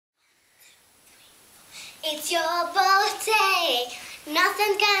It's your birthday,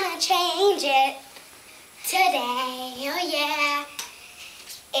 nothing's gonna change it today, oh yeah.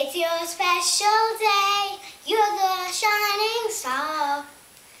 It's your special day, you're the shining star.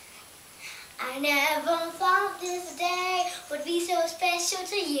 I never thought this day would be so special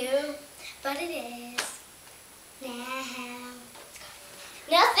to you, but it is now.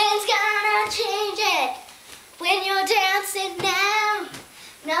 Nothing's gonna change it when you're dancing now.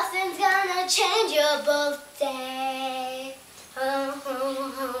 Nothing's gonna change your birthday. Oh,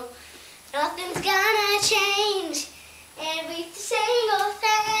 oh, oh. Nothing's gonna change every single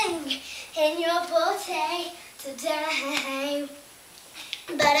thing in your birthday today.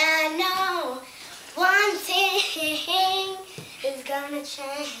 But I know one thing is gonna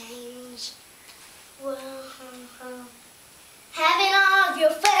change. Whoa, whoa. Having all of your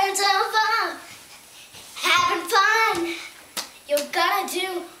friends over, having fun. You're gonna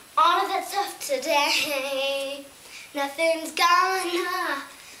do all of that stuff today. Nothing's gonna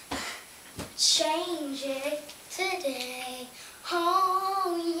change it today.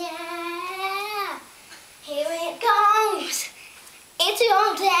 Oh yeah. Here it goes. It's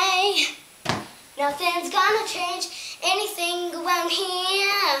your day. Nothing's gonna change anything around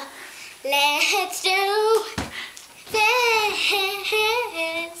here. Let's do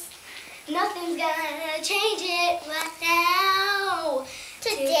this. Nothing's gonna change it right now.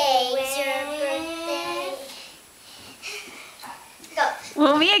 Today's your birthday. Go.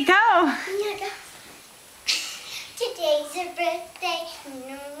 Well, Mia, go. Yeah, go. Today's your birthday. You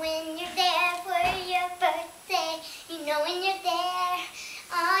know when you're there for your birthday. You know when you're there,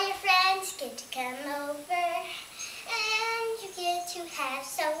 all your friends get to come over. And you get to have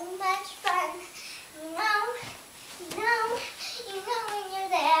so much fun. You know when you're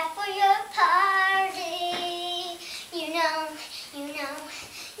there for your party. You know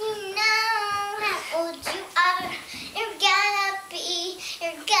how old you are. You're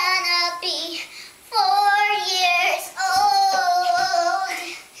gonna be 4 years old.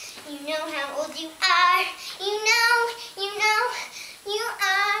 You know how old you are. You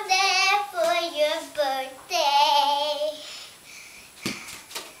are there for your birthday.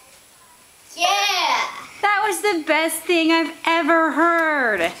 Yeah. That was the best thing I've ever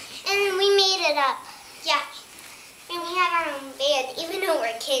heard. And we made it up. Yeah. And we have our own band, even though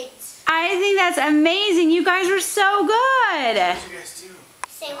we're kids. I think that's amazing. You guys were so good. What did you guys do?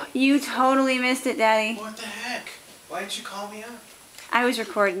 Same. You totally missed it, Daddy. What the heck? Why didn't you call me up? I was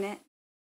recording it.